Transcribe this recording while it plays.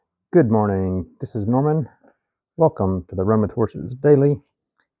Good morning. This is Norman. Welcome to the Run with Horses Daily,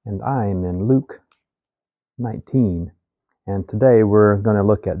 and I'm in Luke 19. And today we're going to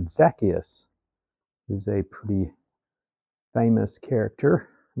look at Zacchaeus, who's a pretty famous character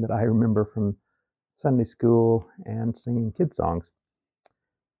that I remember from Sunday school and singing kid songs.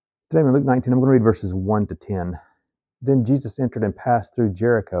 Today in Luke 19, I'm going to read verses 1 to 10. Then Jesus entered and passed through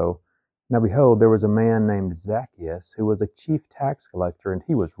Jericho. Now behold, there was a man named Zacchaeus, who was a chief tax collector, and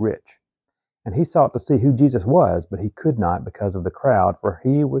he was rich. And he sought to see who Jesus was, but he could not because of the crowd, for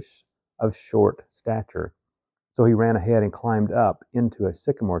he was of short stature. So he ran ahead and climbed up into a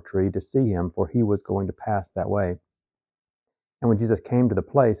sycamore tree to see him, for he was going to pass that way. And when Jesus came to the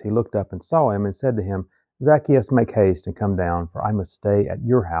place, he looked up and saw him and said to him, Zacchaeus, make haste and come down, for I must stay at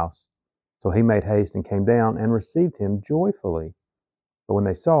your house. So he made haste and came down and received him joyfully. But when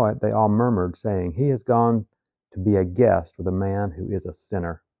they saw it, they all murmured, saying, He has gone to be a guest with a man who is a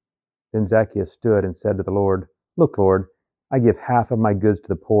sinner. Then Zacchaeus stood and said to the Lord, Look, Lord, I give half of my goods to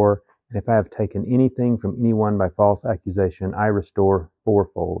the poor, and if I have taken anything from anyone by false accusation, I restore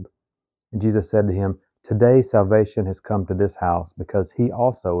fourfold. And Jesus said to him, Today salvation has come to this house, because he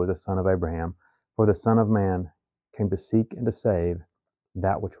also is a son of Abraham. For the Son of Man came to seek and to save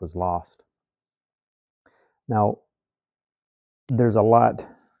that which was lost. Now, there's a lot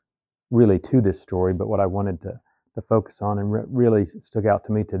really to this story, but what I wanted to focus on and really stuck out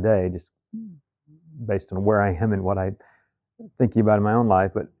to me today, just based on where I am and what I'm thinking about in my own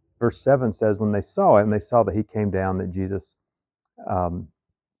life. But verse 7 says, when they saw it and they saw that he came down, that Jesus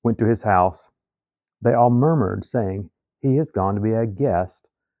went to his house, they all murmured, saying, He has gone to be a guest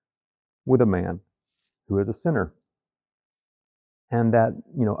with a man who is a sinner. And that,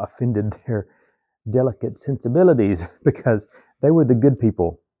 offended their delicate sensibilities because they were the good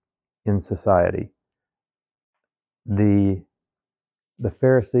people in society. The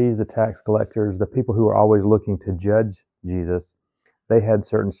Pharisees, the tax collectors, the people who were always looking to judge Jesus, they had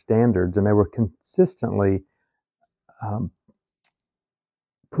certain standards, and they were consistently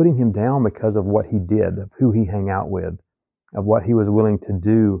putting him down because of what he did, of who he hung out with, of what he was willing to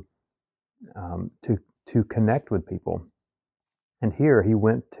do to connect with people. And here he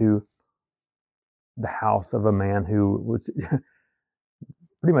went to the house of a man who was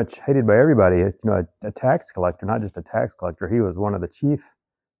pretty much hated by everybody. A tax collector, not just a tax collector. He was one of the chief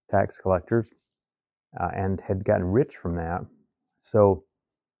tax collectors and had gotten rich from that. So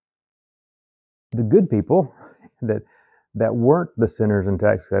the good people that weren't the sinners and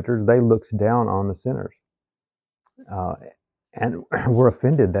tax collectors, they looked down on the sinners and were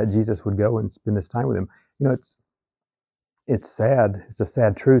offended that Jesus would go and spend this time with them. It's sad. It's a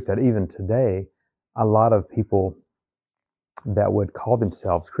sad truth that even today, a lot of people that would call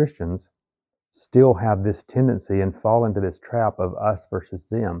themselves Christians still have this tendency and fall into this trap of us versus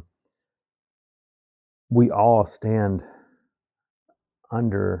them. We all stand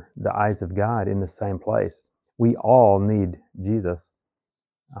under the eyes of God in the same place. We all need Jesus.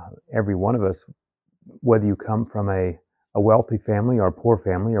 Every one of us, whether you come from a wealthy family or a poor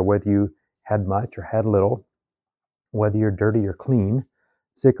family, or whether you had much or had little, whether you're dirty or clean,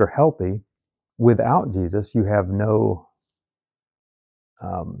 sick or healthy, without Jesus, you have no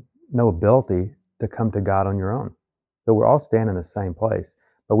ability to come to God on your own. So we're all standing in the same place,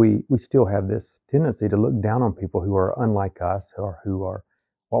 but we still have this tendency to look down on people who are unlike us or who are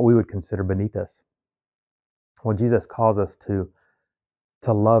what we would consider beneath us. Well, Jesus calls us to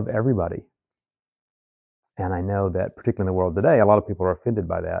love everybody. And I know that particularly in the world today, a lot of people are offended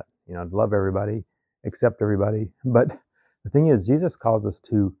by that. Love everybody, accept everybody. But the thing is, Jesus calls us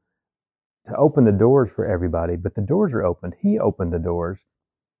to open the doors for everybody, but the doors are opened. He opened the doors,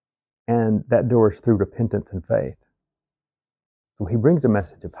 and that door is through repentance and faith. So he brings a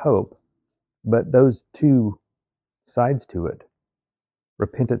message of hope, but those two sides to it,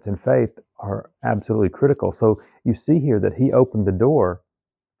 repentance and faith, are absolutely critical. So you see here that he opened the door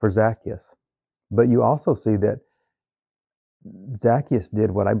for Zacchaeus, but you also see that Zacchaeus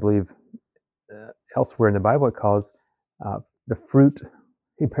did what I believe elsewhere in the Bible it calls the fruit.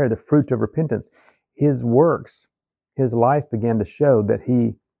 He bear the fruit of repentance. His works, his life began to show that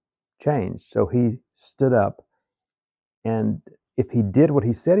he changed. So he stood up, and if he did what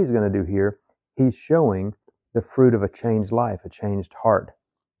he said he's going to do here, he's showing the fruit of a changed life, a changed heart.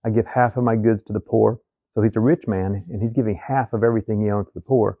 I give half of my goods to the poor. So he's a rich man, and he's giving half of everything he owns to the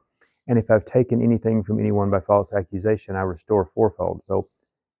poor. And if I've taken anything from anyone by false accusation, I restore fourfold. So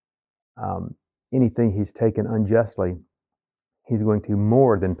anything he's taken unjustly, he's going to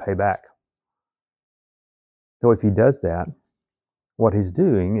more than pay back. So if he does that, what he's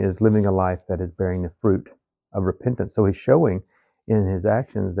doing is living a life that is bearing the fruit of repentance. So he's showing in his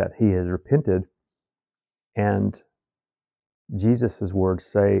actions that he has repented. And Jesus'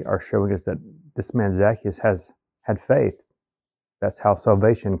 words are showing us that this man Zacchaeus has had faith. That's how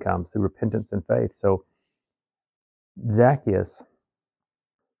salvation comes, through repentance and faith. So Zacchaeus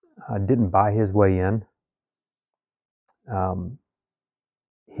didn't buy his way in.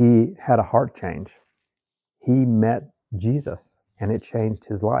 He had a heart change. He met Jesus, and it changed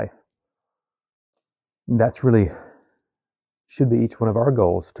his life. That's really should be each one of our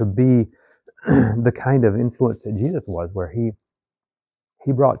goals, to be the kind of influence that Jesus was, where he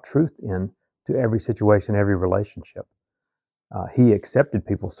brought truth in to every situation, every relationship. He accepted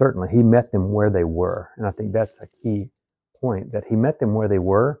people, certainly. He met them where they were. And I think that's a key point, that he met them where they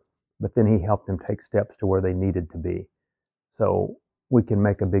were, but then he helped them take steps to where they needed to be. So we can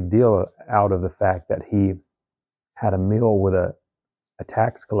make a big deal out of the fact that he had a meal with a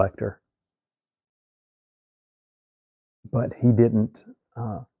tax collector, but he didn't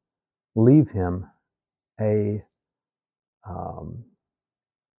leave him a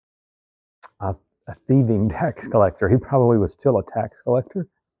thieving tax collector. He probably was still a tax collector,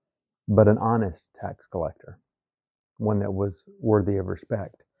 but an honest tax collector, one that was worthy of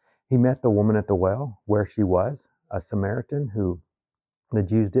respect. He met the woman at the well where she was, a Samaritan who the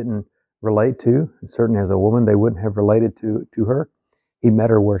Jews didn't relate to. And certainly as a woman, they wouldn't have related to her. He met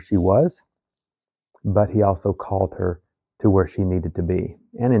her where she was, but he also called her to where she needed to be.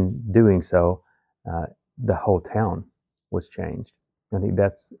 And in doing so, the whole town was changed. I think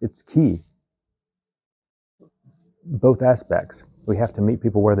it's key. Both aspects. We have to meet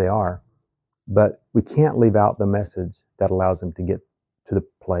people where they are, but we can't leave out the message that allows them to get to the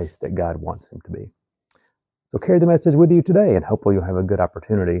place that God wants them to be. So carry the message with you today, and hopefully you'll have a good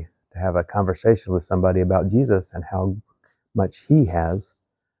opportunity to have a conversation with somebody about Jesus and how much he has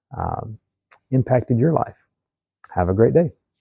impacted your life. Have a great day.